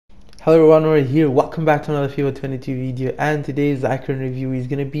Hello everyone, we're here. Welcome back to another FIFA 22 video, and today's icon review is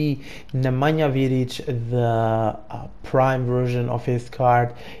gonna be Nemanja Vidic, the prime version of his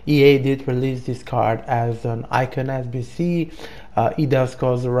card. EA did release this card as an icon SBC. It does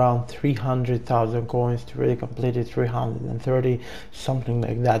cost around 300,000 coins to really complete it, 330, something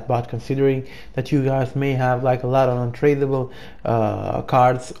like that. But considering that you guys may have like a lot of untradeable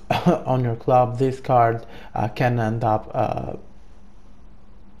cards on your club, this card can end up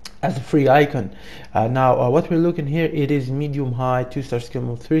as a free icon. Now what we're looking here, it is medium high, 2-star skill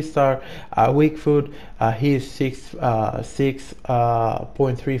move, 3-star, weak foot. He is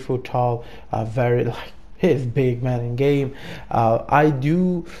 6.3 foot tall, very like he's big man in game.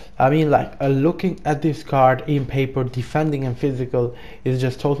 Looking at this card in paper, defending and physical is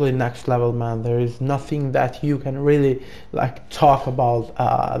just totally next level, man. There is nothing that you can really like talk about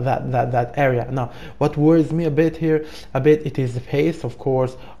that area. Now what worries me a bit, it is the pace, of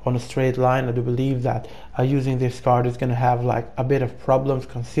course. On a straight line, I do believe that using this card is going to have like a bit of problems,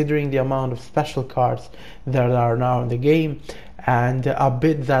 considering the amount of special cards that are now in the game, and a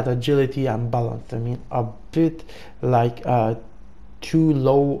bit that agility and balance. I mean, a bit like too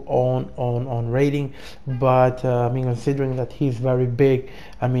low on rating, but considering that he's very big,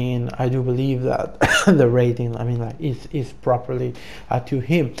 I do believe that the rating is properly to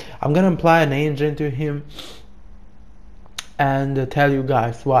him. I'm gonna apply an engine to him and tell you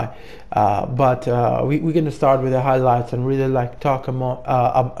guys why, we're gonna start with the highlights and really like talk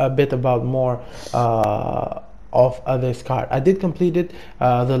a bit about more of this card. I did complete it,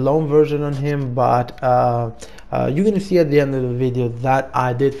 the loan version on him, but you're gonna see at the end of the video that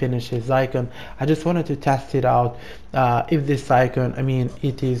I did finish his icon. I just wanted to test it out, if this icon,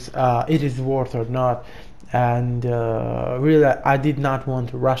 it is worth or not. And really I did not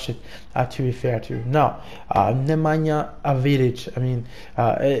want to rush it, to be fair to you. Now Nemanja Vidic,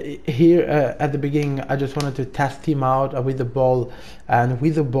 here at the beginning I just wanted to test him out with the ball, and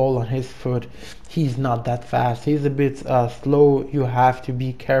with the ball on his foot, he's not that fast. He's a bit slow. You have to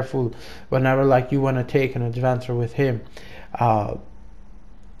be careful whenever like you want to take an adventure with him.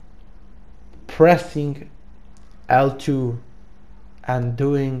 Pressing L2 and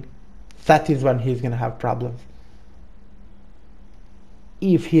doing that is when he's gonna have problems.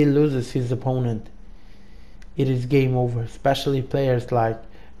 If he loses his opponent, it is game over. Especially players like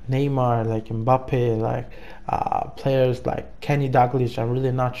Neymar, like Mbappe, like players like Kenny Dalglish. I'm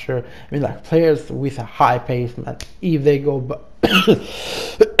really not sure. Like players with a high pace, man. If they go,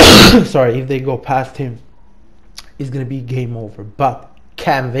 sorry, if they go past him, it's gonna be game over. But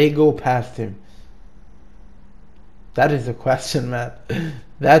can they go past him? That is a question, man.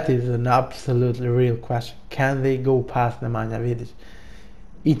 That is an absolutely real question. Can they go past Nemanja Vidic?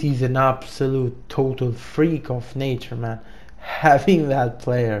 It is an absolute total freak of nature, man, having that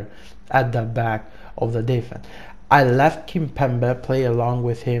player at the back of the defense. I left Kimpembe play along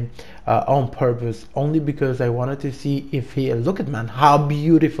with him on purpose, only because I wanted to see if he, look at man, how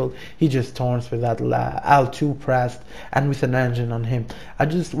beautiful he just turns with that L2 pressed and with an engine on him. I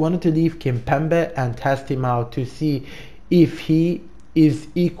just wanted to leave Kimpembe and test him out to see if he is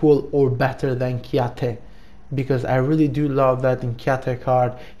equal or better than Kiate, because I really do love that in Kiate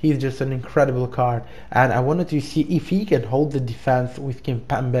card. He's just an incredible card, and I wanted to see if he can hold the defense with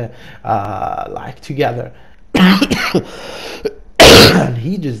Kimpembe like together. And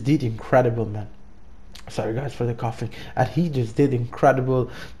he just did incredible, man. Sorry guys for the coughing. And he just did incredible.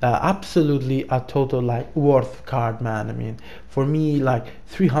 Absolutely a total like worth card, man. For me, like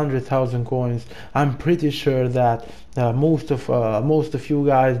 300,000 coins. I'm pretty sure that most of you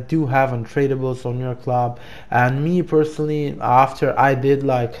guys do have untradables on your club, and me personally, after I did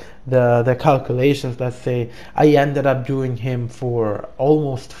like the calculations, let's say, I ended up doing him for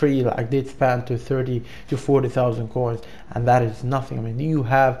almost free. Like did spend to 30 to 40,000 coins, and that is nothing. You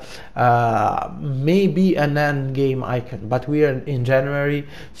have maybe an end game icon, but we are in January,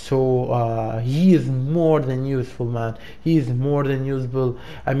 so he is more than useful, man. He is more than usable.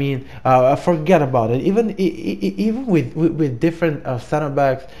 Forget about it. Even with different center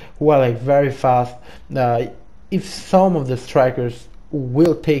backs who are like very fast, if some of the strikers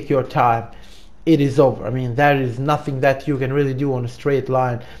will take your time, it is over. There is nothing that you can really do on a straight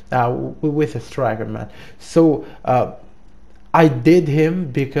line with a striker, man. So I did him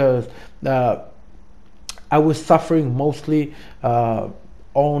because I was suffering mostly on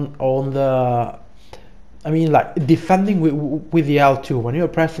the defending with the L2. When you're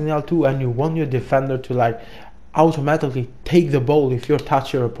pressing L2 and you want your defender to like automatically take the ball if you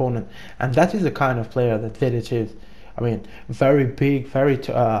touch your opponent, and that is the kind of player that Vidic is. Very big, very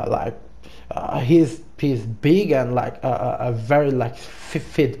he's big and like a very like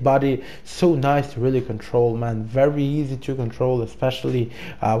fit body, so nice to really control, man. Very easy to control, especially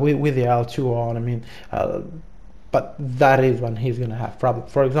with the L2 on. I mean, but that is when he's gonna have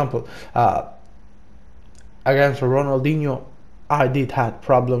problems. For example, against Ronaldinho, I did had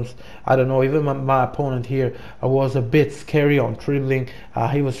problems. I don't know, even my opponent here was a bit scary on dribbling.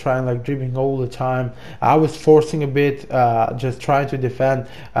 He was trying like dribbling all the time. I was forcing a bit, just trying to defend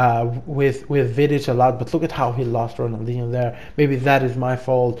with Vidic a lot. But look at how he lost Ronaldinho there. Maybe that is my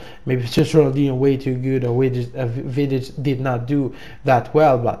fault. Maybe it's just Ronaldinho way too good, or Vidic did not do that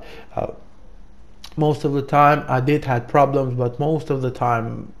well. But most of the time I did had problems. But most of the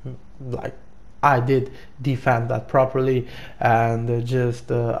time, like, I did defend that properly, and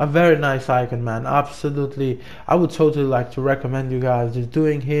just a very nice icon, man. Absolutely, I would totally like to recommend you guys just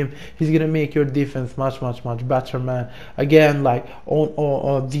doing him. He's gonna make your defense much better, man. Again, like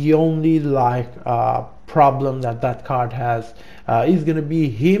on the only like problem that card has is gonna be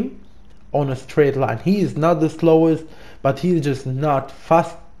him on a straight line. He is not the slowest, but he's just not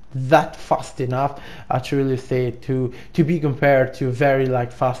that fast enough to really say to be compared to very like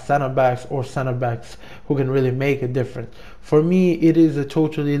fast center backs or center backs who can really make a difference. For me, it is a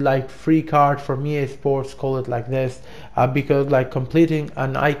totally like free card from EA Sports, call it like this, because like completing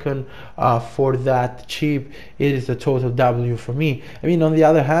an icon for that cheap, it is a total W for me. I mean, on the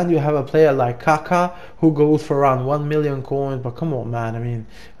other hand, you have a player like Kaká who goes for around 1 million coins, but come on, man. I mean,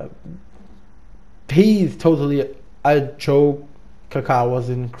 he's totally a joke. Kaká was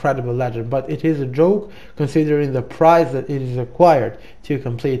an incredible legend, but it is a joke considering the price that it is required to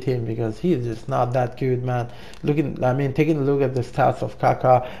complete him, because he is just not that good, man. Taking a look at the stats of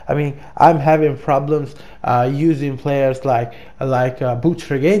Kaká, I mean, I'm having problems using players like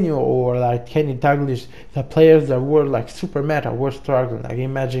Butragueño or like Kenny Dalglish, the players that were like super meta were struggling. Like,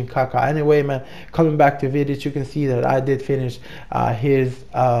 imagine Kaká. Anyway, man, coming back to Vidic, you can see that I did finish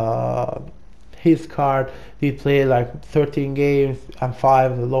his card. Did play like 13 games and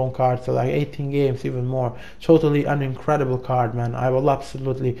 5 the long card, so like 18 games, even more. Totally an incredible card, man. I will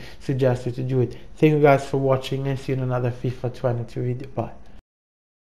absolutely suggest you to do it. Thank you guys for watching, and see you in another FIFA 22 video. Bye.